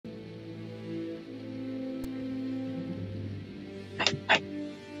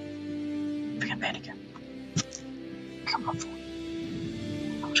on my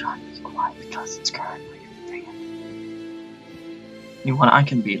phone. I'm trying to be quiet because it's currently ringing. You know what? I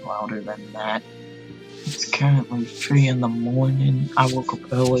can be louder than that. It's currently 3 in the morning. I woke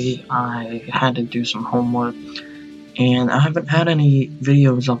up early. I had to do some homework. And I haven't had any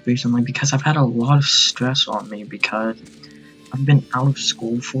videos up recently because I've had a lot of stress on me because I've been out of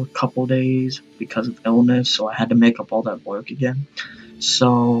school for a couple days because of illness, so I had to make up all that work again.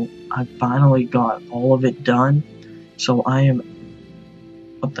 So I finally got all of it done. So I am...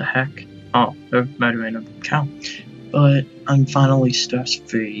 What the heck? Oh, they're murdering a cow. But I'm finally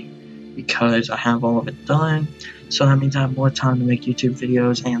stress-free because I have all of it done. So that means I have more time to make YouTube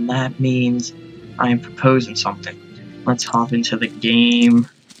videos, and that means I am proposing something. Let's hop into the game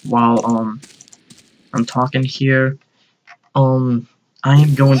while I'm talking here. I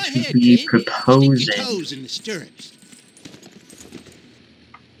am going to be proposing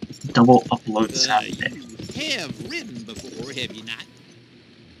double upload Saturday. You have ridden before, have you not?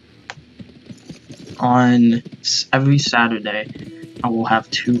 On every Saturday, I will have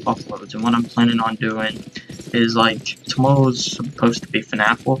 2 uploads, and what I'm planning on doing is, like, tomorrow's supposed to be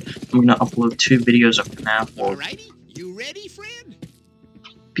FNAF World. I'm gonna upload 2 videos of FNAF World. Alrighty, you ready, friend?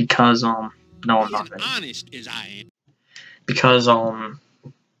 Because, no, I'm not ready. Honest as I am. Because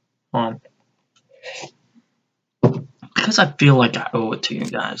I feel like I owe it to you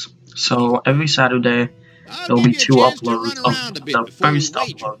guys. So every Saturday there'll be 2 uploads of the first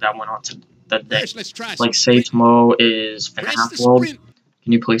upload that went on to the day. Like say tomorrow is FNAF World.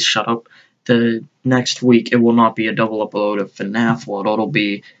 Can you please shut up? The next week it will not be a double upload of FNAF World. It'll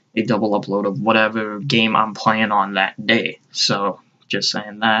be a double upload of whatever game I'm playing on that day. So just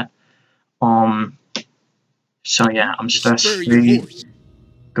saying that. So yeah, I'm stress free.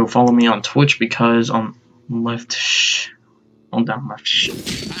 Go follow me on Twitch because left hold down left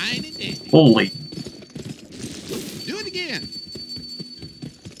holy. Do it again.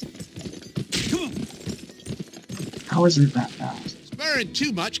 Come on. How is it that fast? Spurring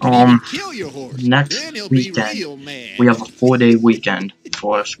too much can even kill your horse. Next then he'll weekend be real mad. we have a 4-day weekend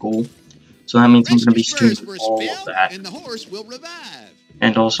for our school. So that means I'm gonna be streaming all of that. And the horse will revive.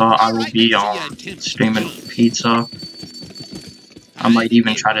 And also I will be streaming pizza. I might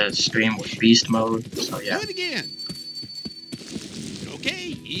even try to stream with beast mode, so yeah. Do it again.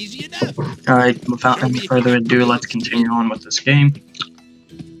 Okay, easy enough. Alright, without any further ado, let's continue on with this game.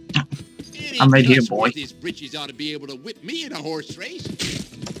 I'm right here, boy. His britches ought to be able to whip me in a horse race.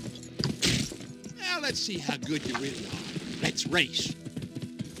 Now let's see how good you really are. Let's race.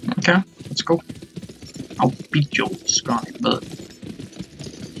 Okay, let's go. I'll beat your scrawny butt.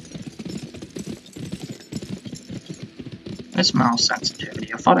 This mouse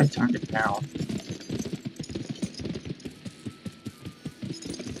sensitivity, I thought I turned it down.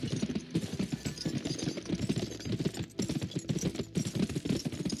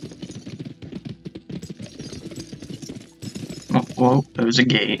 Oh, whoa, there's a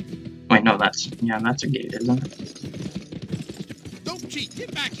gate. Wait, no, that's a gate, isn't it? Don't cheat,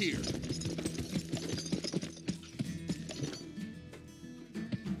 get back here.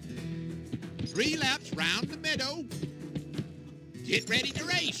 Three laps round the meadow. Get ready to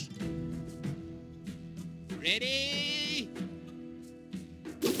race. Ready?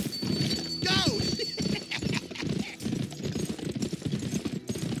 Go!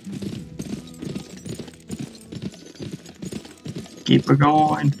 Keep her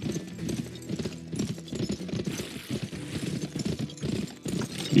going.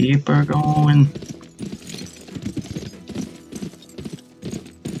 Keep her going.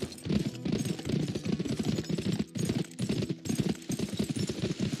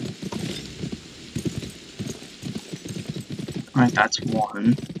 Alright, that's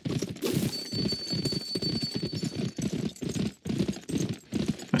one.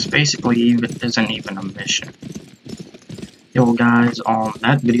 This basically isn't even a mission. Yo guys,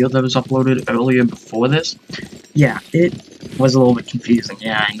 that video that was uploaded earlier before this, yeah, it was a little bit confusing,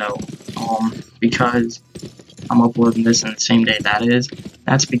 yeah, I know. Because I'm uploading this in the same day that is.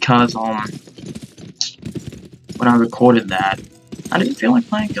 That's because, when I recorded that, I didn't feel like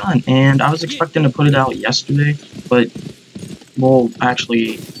playing gun, and I was expecting to put it out yesterday, but, well,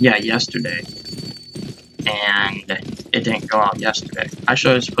 actually, yeah, yesterday, and it didn't go out yesterday.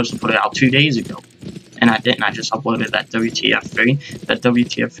 Actually, I was supposed to put it out 2 days ago, and I didn't. I just uploaded that WTF3. That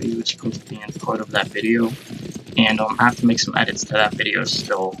WTF3 was supposed to be in part of that video, and I have to make some edits to that video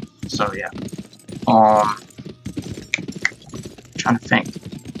still, so yeah. Trying to think.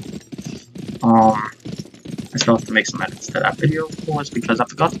 I still have to make some edits to that video, of course, because I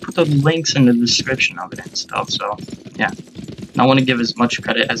forgot to put the links in the description of it and stuff, so, yeah. And I want to give as much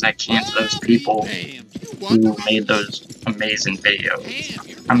credit as I can to those people who made those amazing videos. Damn,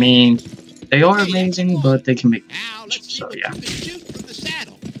 you're I mean, they are amazing, but they can be now let's see so what yeah. you can shoot from the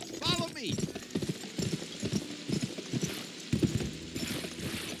saddle. Follow me.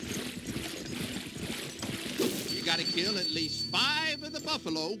 You gotta kill at least 5 of the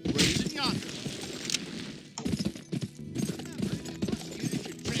buffalo grazing yonder.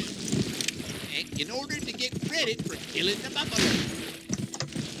 In order to get credit for killing the buffalo.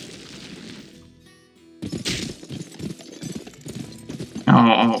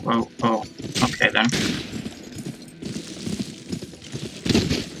 Oh. Okay then.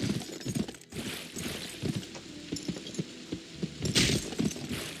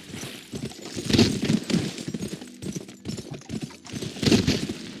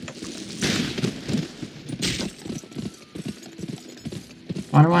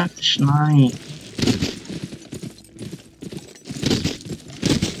 Why do I have to snipe?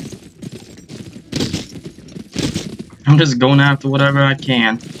 I'm just going after whatever I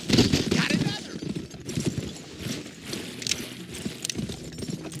can. Got another.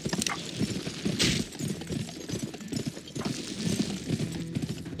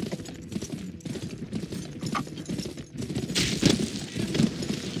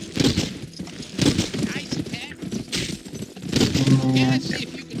 Nice attack. Yeah, let's see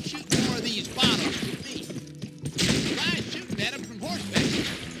if you can shoot more of these bottles with me. Try shooting at them from horseback.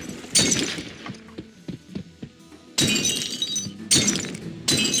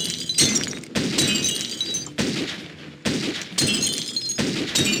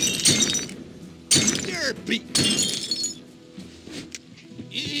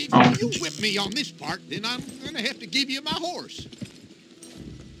 If you whip me on this part, then I'm gonna have to give you my horse.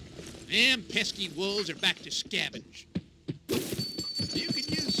 Them pesky wolves are back to scavenge. You can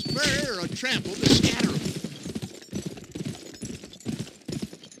use spur or trample to scatter them.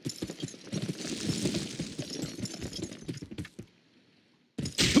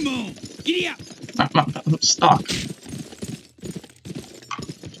 Come on, giddy up! I'm stuck.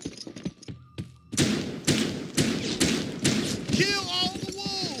 Kill all the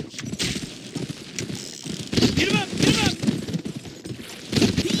wolves! Get him up! Get him up!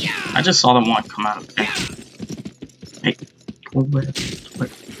 Yeah! I just saw the one come out. Okay. Hey, go away.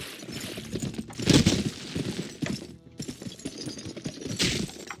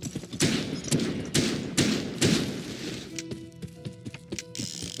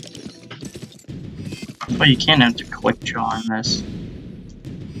 But you can't enter quick draw in this.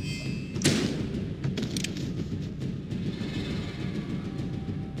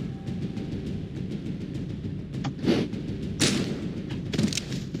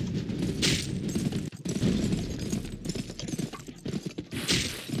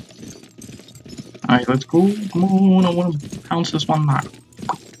 Alright, let's go. Come on, I want to pounce this one back.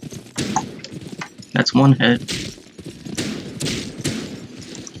 That's one hit.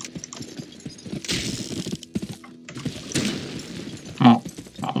 Oh,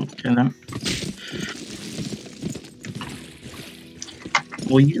 okay then.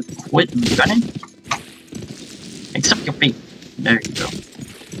 Will you quit running? Except your feet. There you go.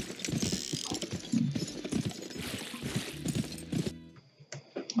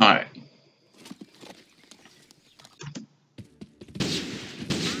 Alright.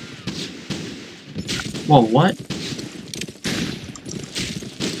 Whoa, what?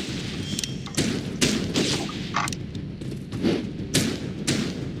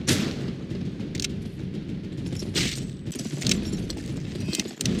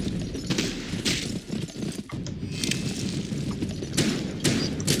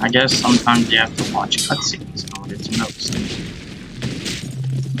 I guess sometimes you have to watch cutscenes in order to notice things.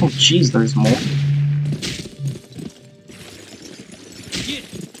 Oh jeez, there's more.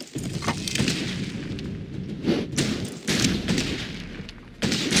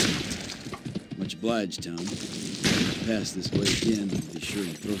 Much obliged, Tom. Pass this way again, be sure to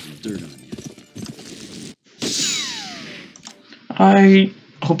throw some dirt on you. I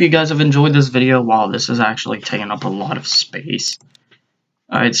hope you guys have enjoyed this video. Wow, this is actually taking up a lot of space.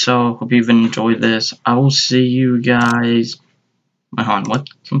 Alright, so hope you've enjoyed this. I will see you guys. Hold on, what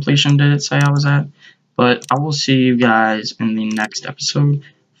completion did it say I was at? But I will see you guys in the next episode.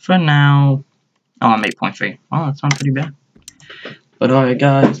 For now, oh, I'm 8.3. Oh, that's not pretty bad. But alright,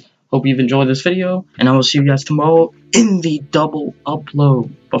 guys, hope you've enjoyed this video, and I will see you guys tomorrow in the double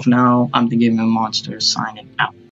upload. But for now, I'm the Gaming Monster signing out.